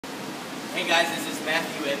Hey guys, this is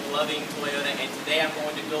Matthew at Loving Toyota, and today I'm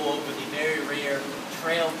going to go over the very rare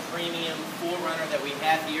Trail Premium 4Runner that we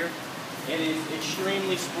have here. It is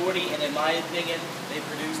extremely sporty, and in my opinion, they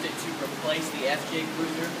produced it to replace the FJ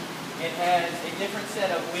Cruiser. It has a different set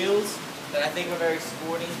of wheels that I think are very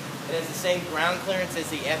sporty. It has the same ground clearance as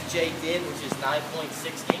the FJ did, which is 9.6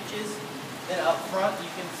 inches. Then up front, you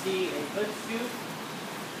can see a hood scoop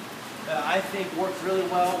that I think works really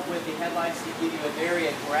well with the headlights to give you a very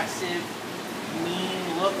aggressive,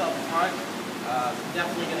 mean look up front.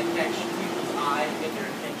 Definitely going to catch people's eye and get their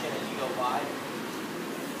attention as you go by.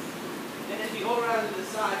 Then as you go around to the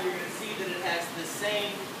side, you're going to see that it has the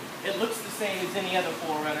same, it looks the same as any other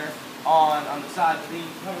 4Runner on the side, but then you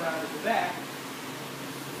come around to the back.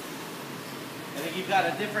 And then you've got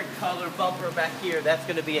a different color bumper back here. That's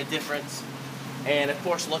going to be a difference. And of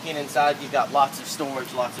course, looking inside, you've got lots of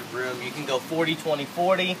storage, lots of room. You can go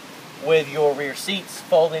 40-20-40 with your rear seats,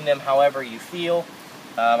 folding them however you feel.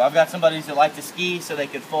 I've got some buddies that like to ski, so they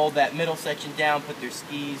could fold that middle section down, put their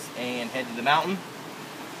skis, and head to the mountain.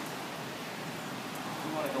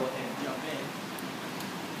 We want to go ahead and jump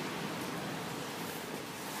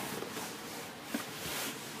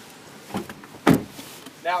in.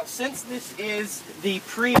 Now, since this is the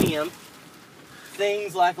premium,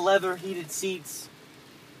 things like leather heated seats,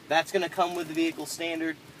 that's going to come with the vehicle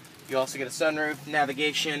standard. You also get a sunroof,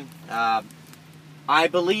 navigation. I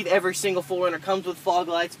believe every single 4Runner comes with fog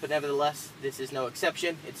lights, but nevertheless, this is no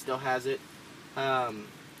exception. It still has it.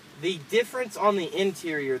 The difference on the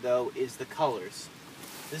interior, though, is the colors.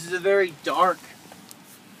 This is a very dark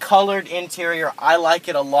colored interior. I like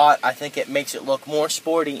it a lot. I think it makes it look more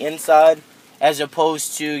sporty inside as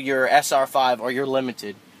opposed to your SR5 or your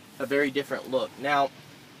Limited. A very different look. Now,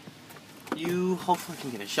 you hopefully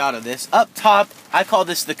can get a shot of this. Up top, I call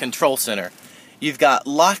this the control center. You've got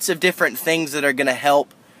lots of different things that are going to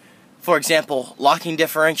help. For example, locking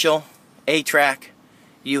differential, A-track.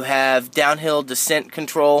 You have downhill descent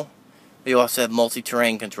control. You also have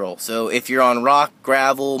multi-terrain control. So if you're on rock,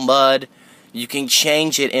 gravel, mud, you can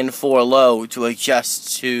change it in 4-low to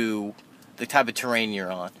adjust to the type of terrain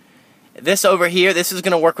you're on. This over here, this is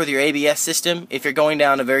going to work with your ABS system. If you're going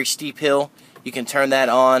down a very steep hill, you can turn that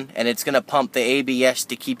on, and it's going to pump the ABS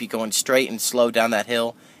to keep you going straight and slow down that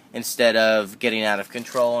hill instead of getting out of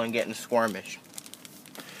control and getting squirmish.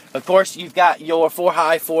 Of course, you've got your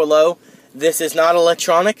 4-high, 4-low. This is not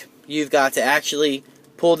electronic. You've got to actually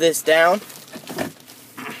pull this down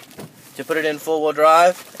to put it in 4-wheel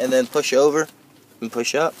drive, and then push over and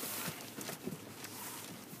push up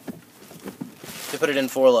to put it in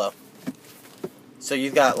 4-low. So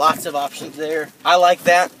you've got lots of options there. I like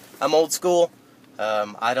that. I'm old school.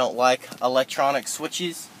 I don't like electronic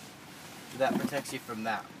switches. That protects you from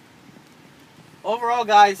that. Overall,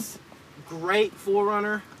 guys, great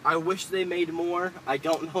 4Runner. I wish they made more. I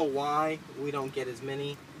don't know why we don't get as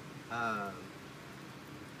many as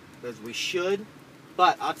we should.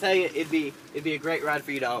 But I'll tell you, it'd be a great ride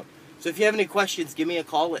for you to own. So if you have any questions, give me a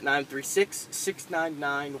call at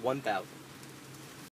 936-699-1000.